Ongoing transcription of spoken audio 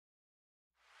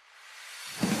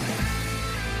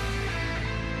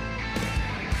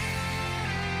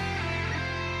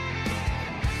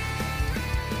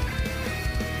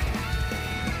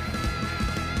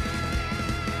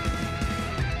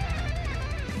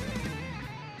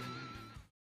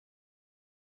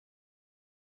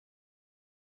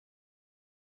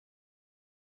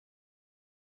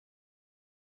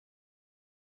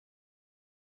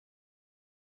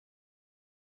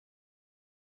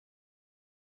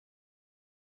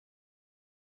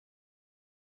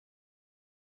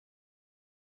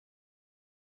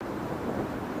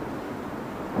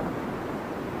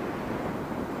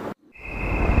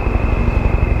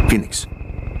Phoenix,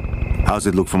 how's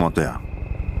it look from out there?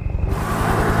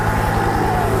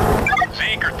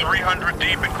 Zeke are 300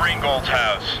 deep in Greengold's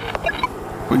house.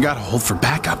 We gotta hold for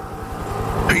backup.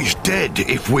 He's dead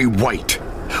if we wait.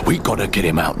 We gotta get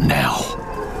him out now.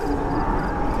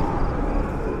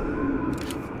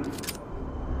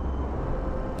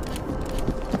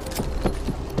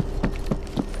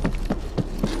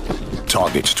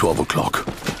 Target's 12 o'clock.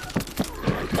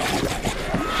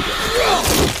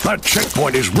 That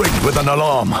checkpoint is rigged with an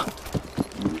alarm.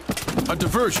 A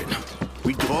diversion.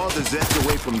 We draw the Zeds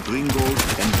away from Greengold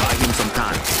and buy him some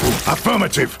time.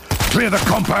 Affirmative. Clear the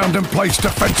compound and place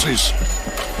defenses.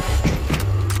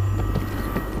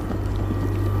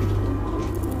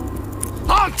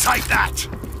 I'll take that!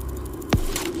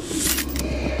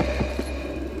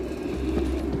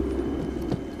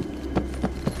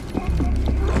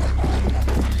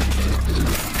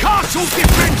 Castle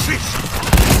defenses!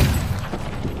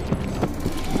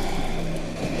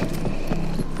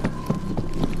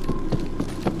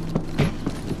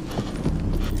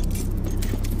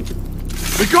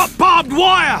 We got barbed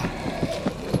wire!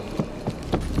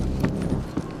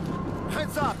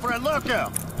 Heads up for a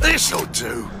lurker! This'll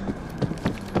do.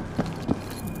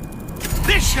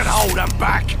 This should hold them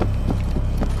back.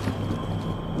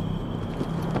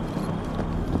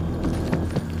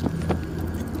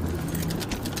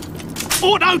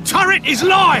 Auto turret is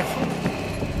live!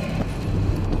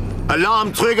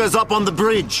 Alarm triggers up on the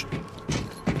bridge.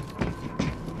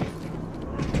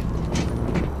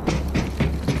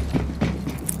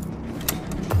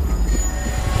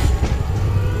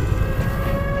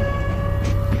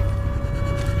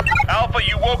 Alpha,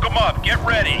 you woke him up. Get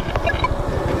ready.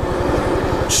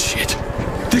 Shit.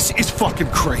 This is fucking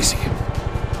crazy.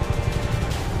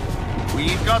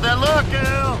 We've got a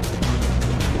lurker!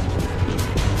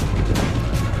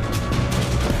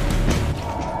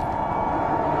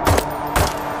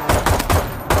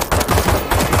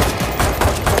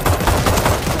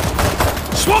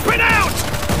 Swap it out!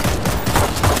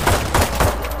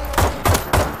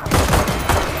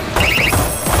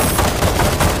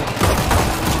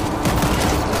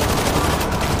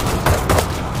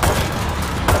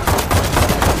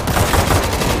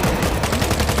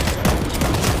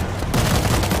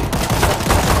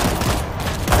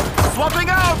 Swapping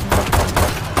out!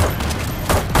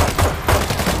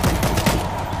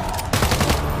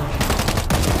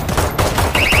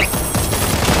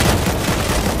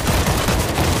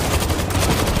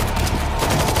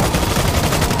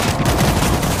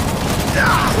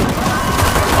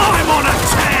 I'm on a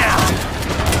tear!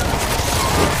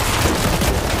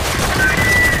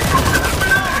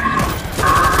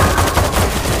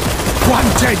 One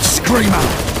dead screamer.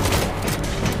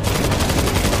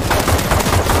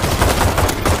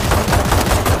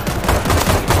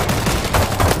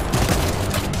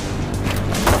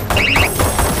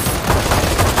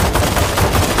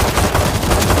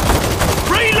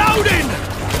 Reloading!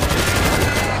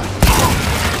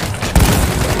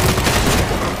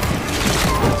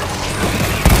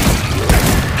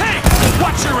 Hey!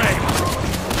 Watch your aim!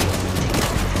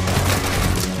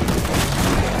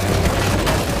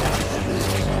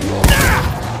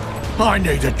 I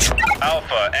need a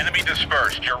Alpha, enemy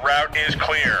dispersed. Your route is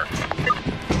clear.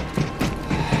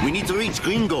 We need to reach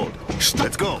Greengold.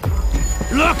 Let's go.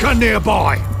 lurker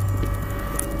nearby.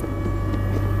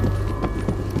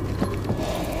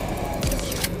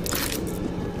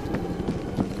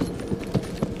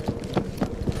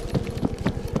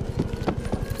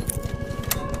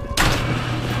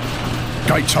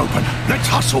 Gates open. Let's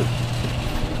hustle.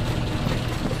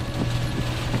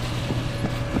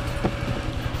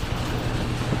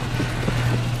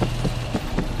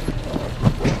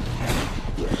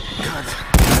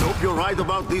 I hope you're right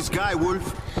about this guy,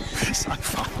 Wolf.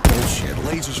 Sci-fi bullshit.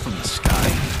 Lasers from the sky.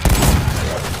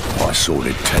 I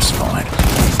sorted test fine.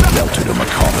 Melted a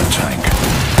Macarthur tank.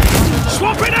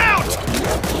 Swap it out!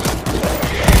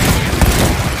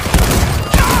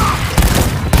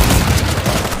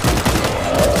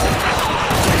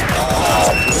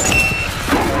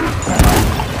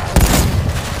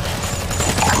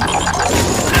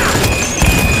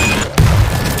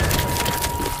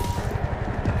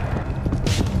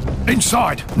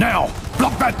 Inside, now!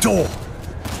 Block that door!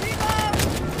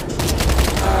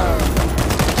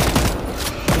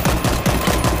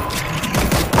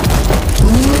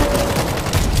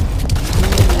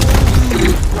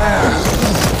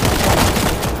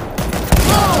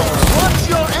 Watch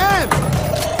your aim!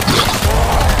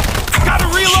 Gotta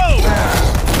reload!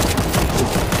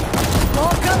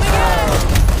 More coming in!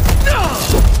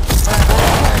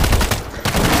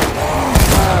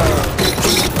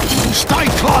 Stay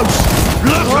close!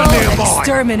 Lurker nearby!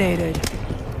 Exterminator. eliminated.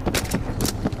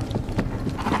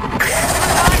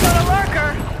 I got a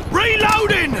lurker!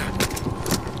 Reloading!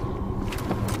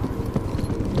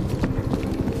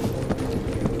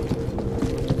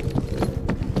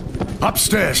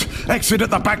 Upstairs. Exit at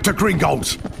the back to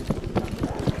Gringolds.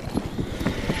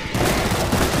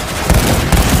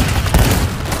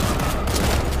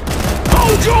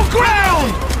 Hold your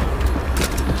ground!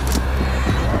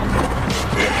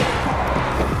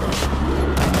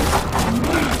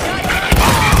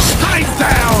 Stay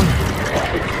down!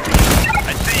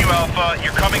 I see you, Alpha.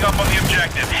 You're coming up on the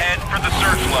objective. Head for the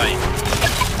searchlight.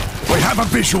 We have a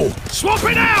visual. Swap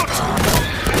it out!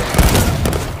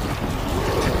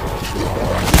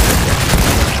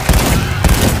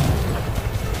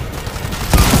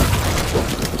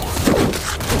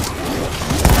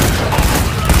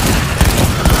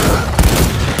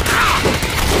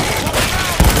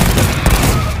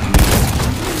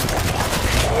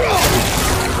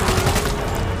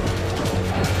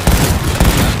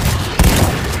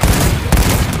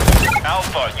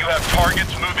 Alpha, you have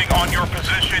targets moving on your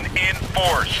position in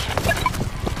force.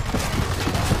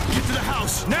 Get to the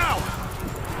house, now!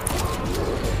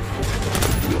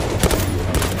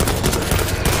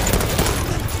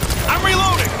 I'm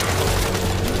reloading!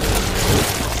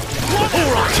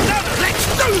 All right, now let's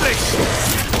do this!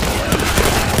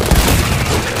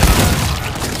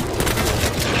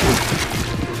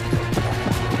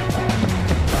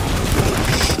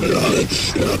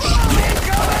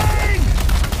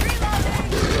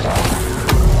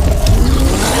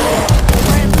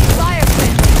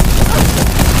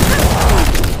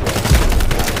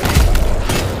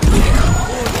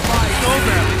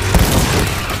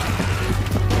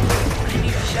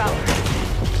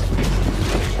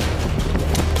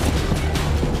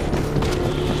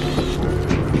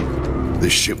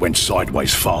 This shit went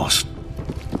sideways fast.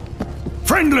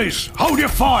 Friendlies, hold your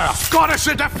fire! Got us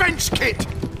a defense kit!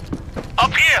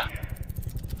 Up here!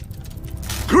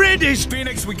 Grid is...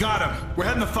 Phoenix, we got him. We're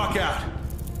heading the fuck out.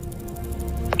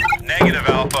 Negative,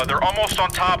 Alpha. They're almost on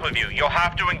top of you. You'll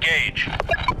have to engage.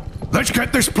 Let's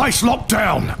get this place locked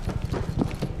down!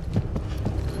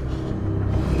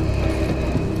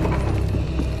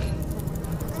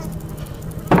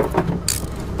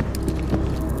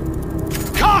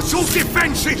 Castle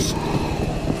defenses!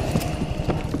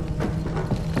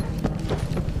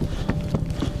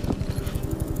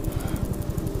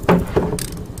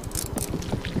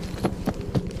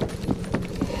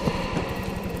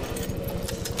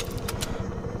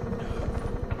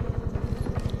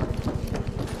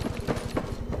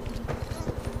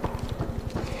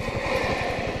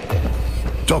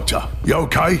 Doctor, you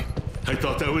okay? I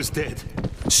thought I was dead.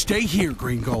 Stay here,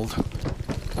 Greengold.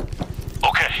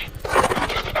 Okay.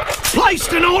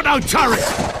 Placed an auto turret!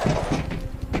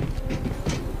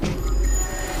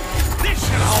 This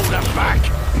should hold us back!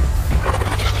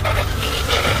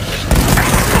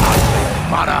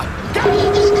 Mother!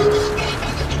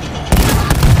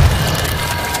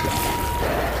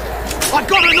 I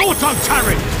got an auto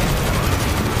turret!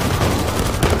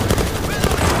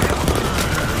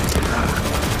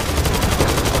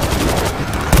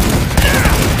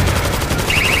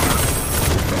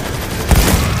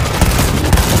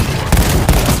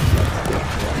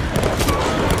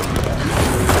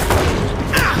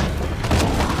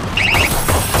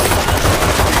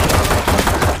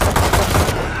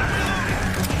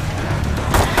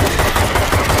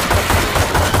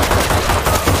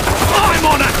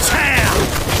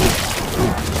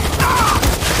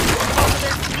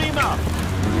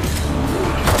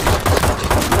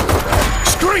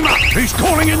 He's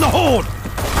calling in the horde!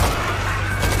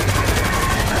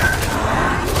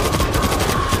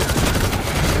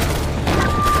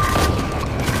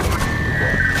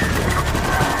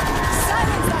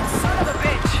 Silence that son of a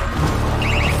bitch!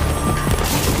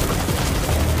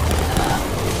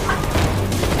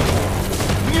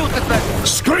 Mute the thing!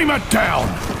 Screamer down!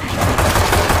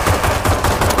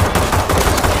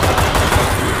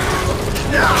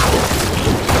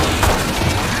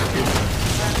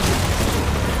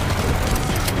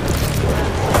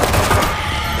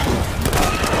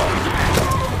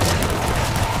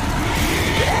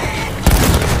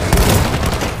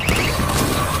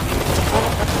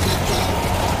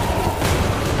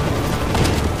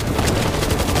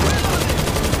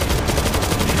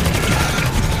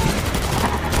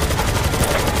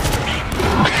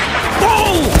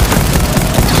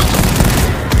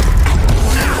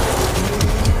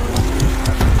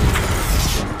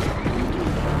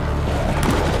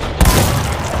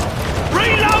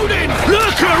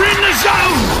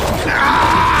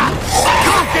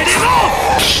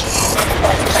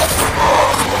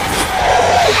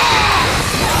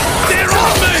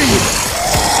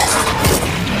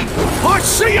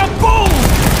 see a bull!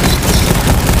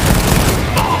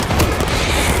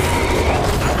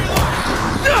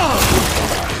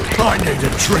 I need a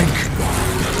drink.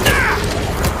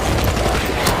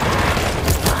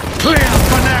 Clear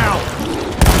for now!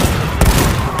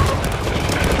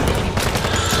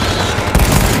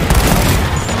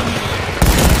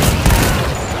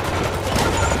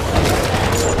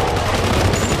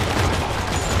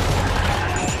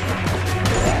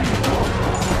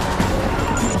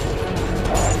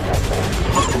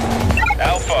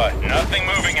 Alpha, nothing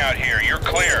moving out here. You're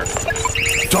clear.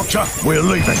 Doctor, we're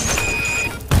leaving.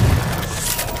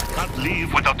 Can't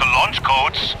leave without the launch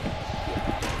codes.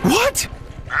 What?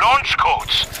 Launch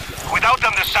codes. Without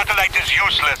them, the satellite is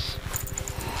useless.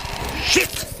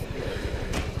 Shit!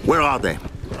 Where are they?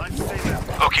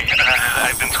 Okay,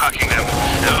 I've been tracking them.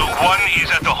 One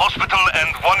is at the hospital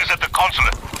and one is at the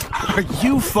consulate. Are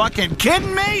you fucking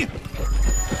kidding me?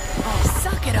 Oh,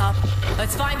 suck it up.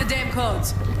 Let's find the damn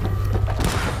codes.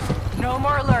 No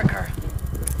more lurker.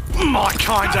 My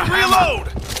kind of hammer. Reload!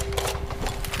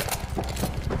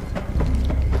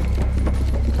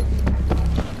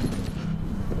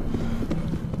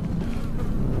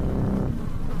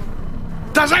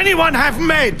 Does anyone have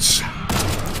meds?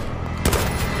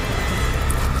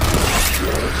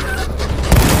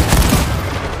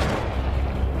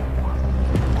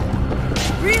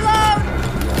 Reload!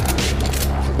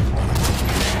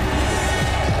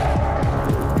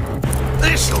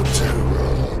 This'll do.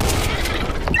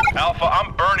 Alpha,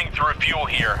 I'm burning through fuel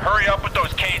here. Hurry up with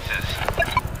those cases.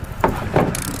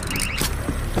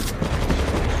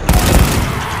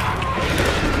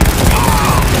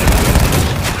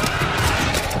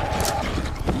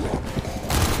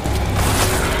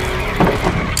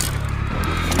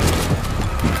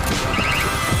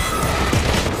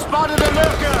 Spotted a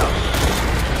lurker!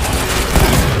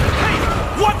 Hey,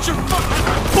 watch your fucking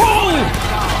Bull!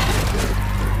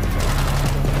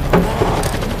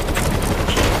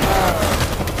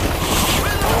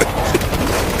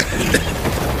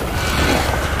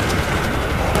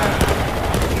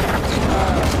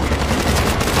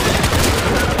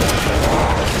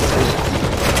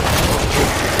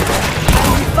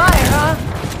 Fire, huh?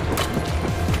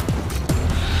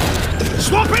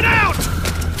 Swap it out!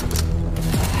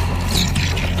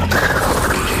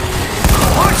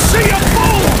 I see a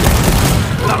bull!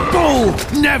 The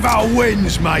bull never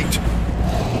wins, mate.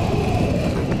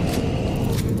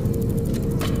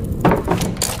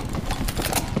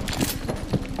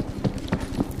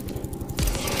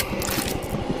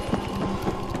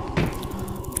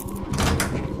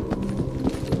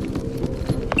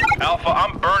 Alpha,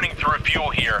 I'm burning through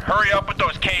fuel here. Hurry up with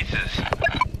those cases.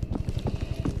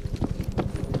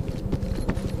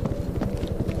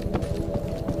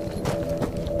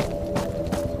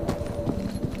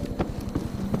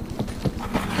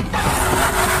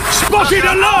 Spotted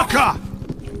a lurker!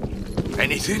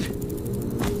 Anything?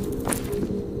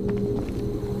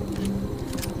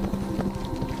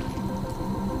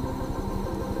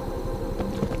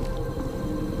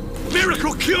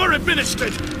 Miracle cure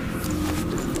administered!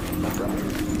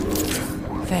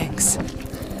 Thanks.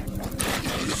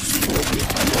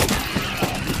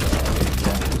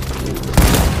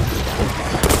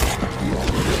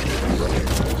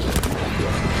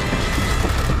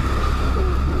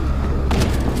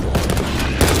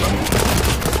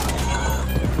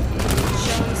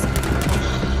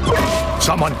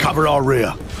 Someone cover our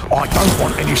rear. I don't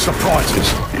want any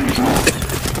surprises.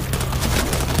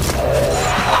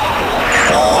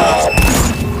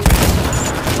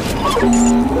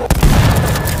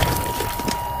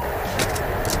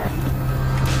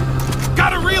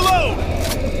 Gotta reload!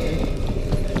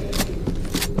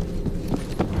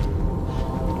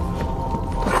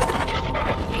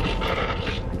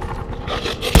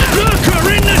 Lurker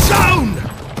in the zone!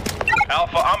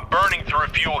 Alpha, I'm burning through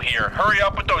fuel here. Hurry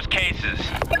up with those cases.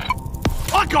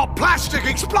 I got plastic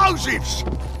explosives!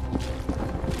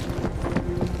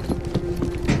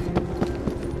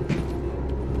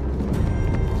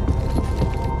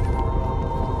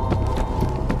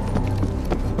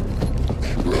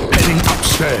 Heading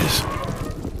upstairs.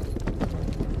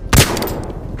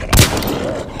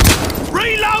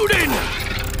 Reloading!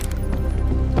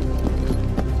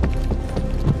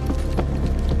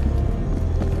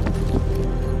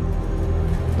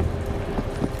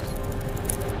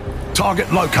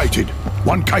 Target located.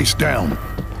 One case down.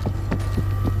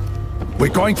 We're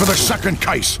going for the second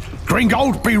case. Green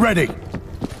Gold, be ready.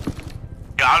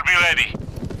 Yeah, I'll be ready.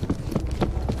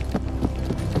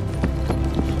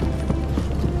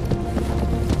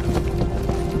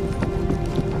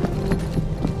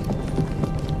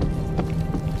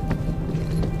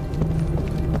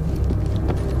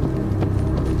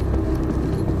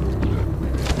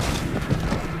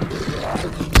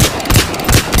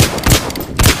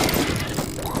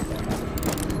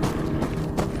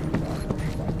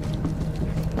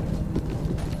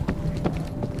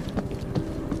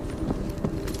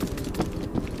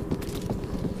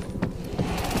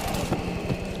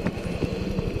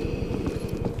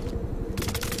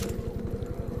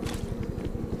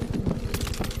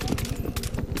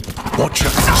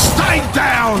 Stay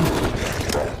down!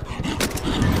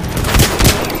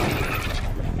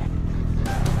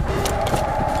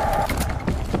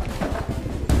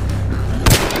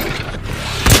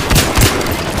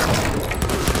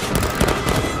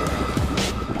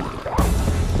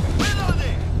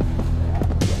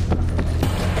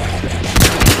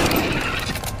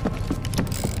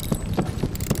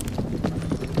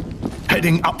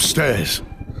 Heading upstairs.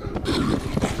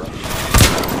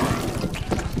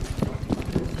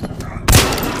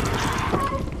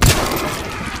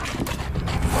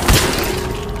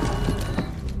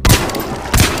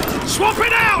 Swap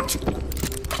it out!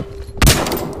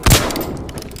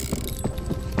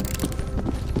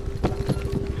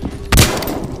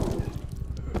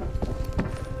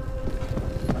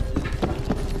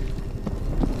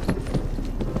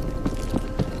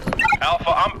 Alpha,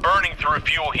 I'm burning through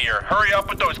fuel here. Hurry up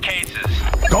with those cases.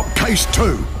 Got case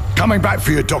 2. Coming back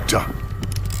for you, Doctor.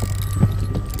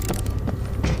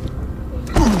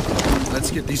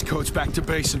 Let's get these codes back to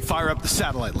base and fire up the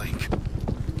satellite link.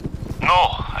 No,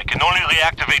 I can only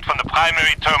reactivate from the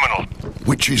primary terminal.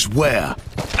 Which is where?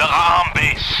 The Ra'am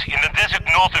base, in the desert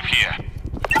north of here.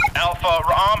 Alpha,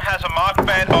 Ra'am has a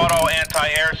Mach-Fed auto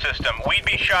anti-air system. We'd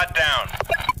be shot down.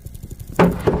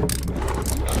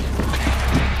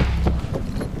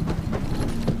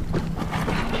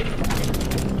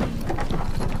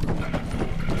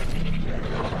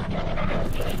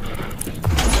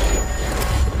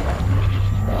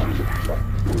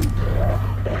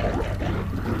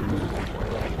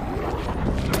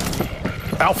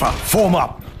 Alpha, form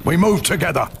up. We move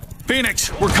together.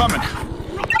 Phoenix, we're coming.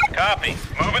 Copy.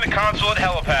 Moving the console at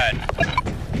helipad.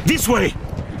 This way!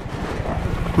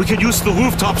 We can use the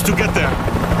rooftops to get there.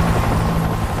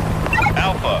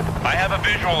 Alpha, I have a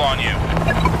visual on you.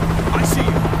 I see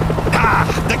you. Ah!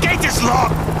 The gate is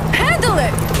locked! Handle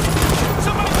it!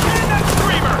 Somebody can that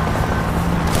screamer!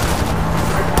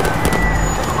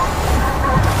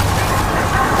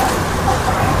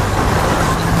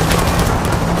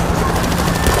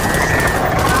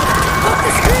 Put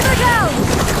the screamer down!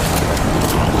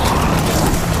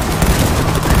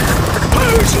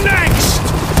 Who's next?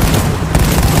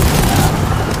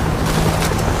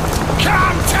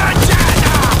 Come to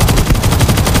Jenna!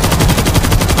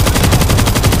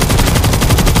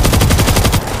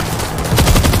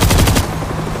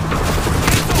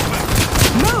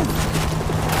 Move!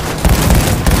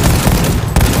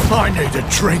 I need a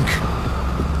drink.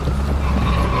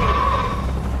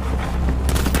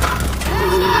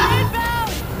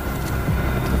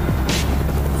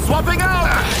 Swapping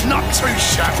out! Not too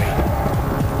shabby.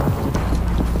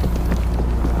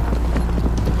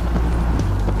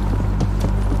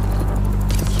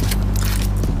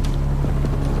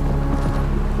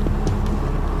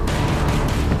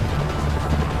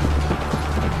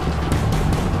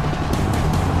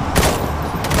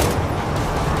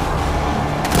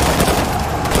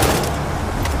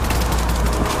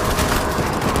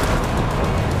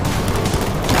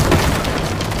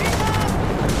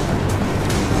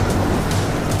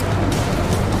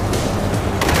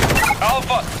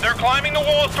 Alpha, they're climbing the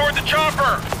walls toward the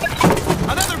chopper.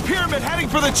 Another pyramid heading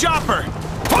for the chopper!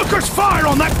 Focus fire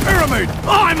on that pyramid!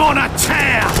 I'm on a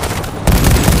tear!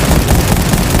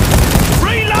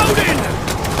 Reloading!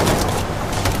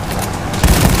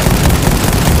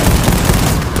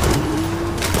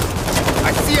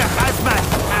 I see a hazmat!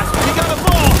 We got a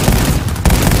ball!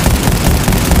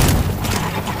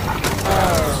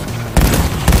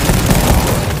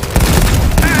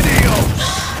 Adios!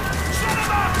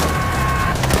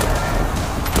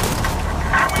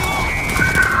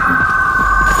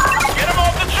 Get him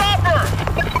off the chopper!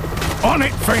 On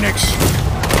it, Phoenix!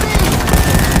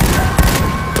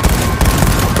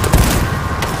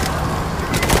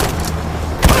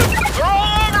 They're all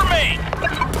over me!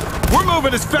 We're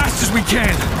moving as fast as we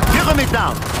can! Pyramid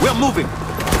down. We're moving.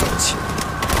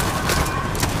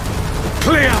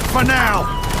 Clear for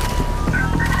now!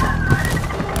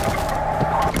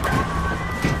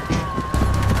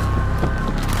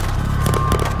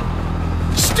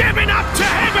 Stepping up to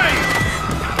heavy!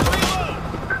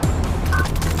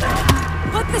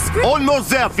 Put the screamer... Almost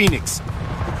there, Phoenix.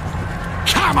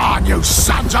 Come on, you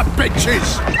sons of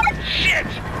bitches! Shit!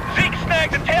 Zeke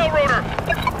snagged the tail rotor!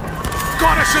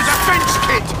 Got us a defense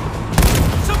kit!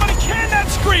 Somebody can that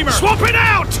screamer! Swap it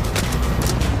out!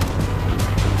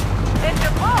 It's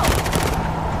a blow!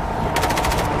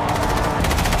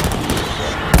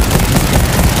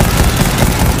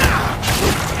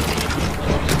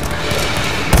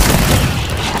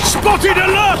 Spotted a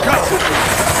lurker!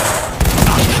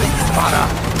 Ugly butter!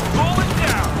 Roll it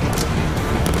down!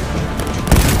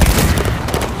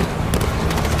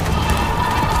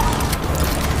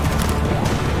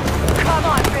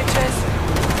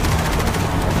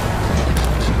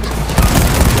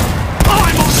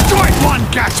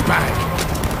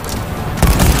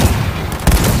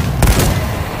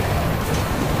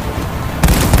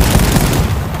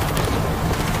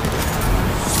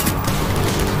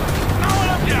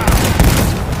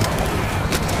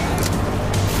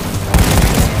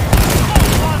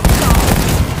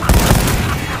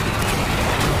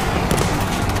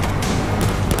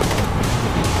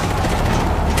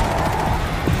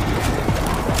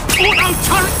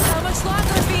 turret! How much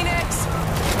longer, Phoenix?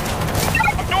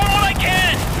 I'm doing what I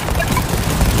can!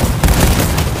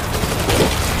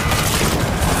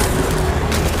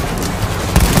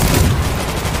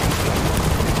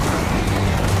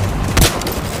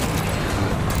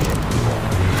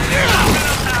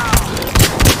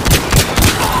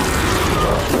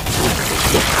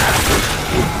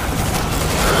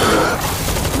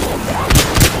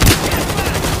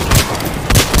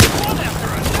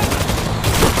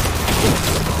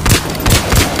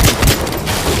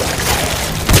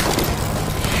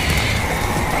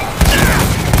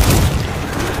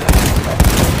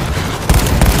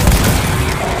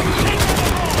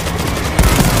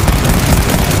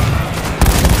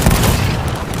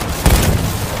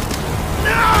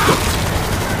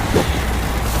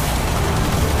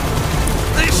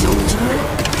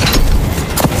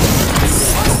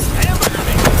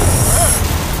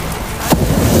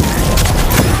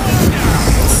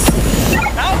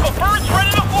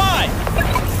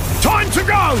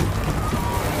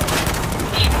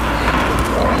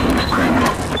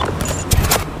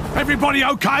 Everybody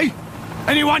okay?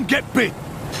 Anyone get bit?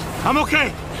 I'm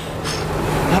okay.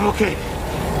 I'm okay.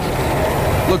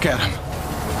 Look at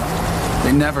them.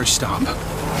 They never stop.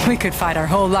 We could fight our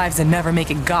whole lives and never make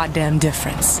a goddamn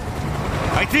difference.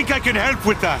 I think I can help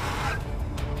with that.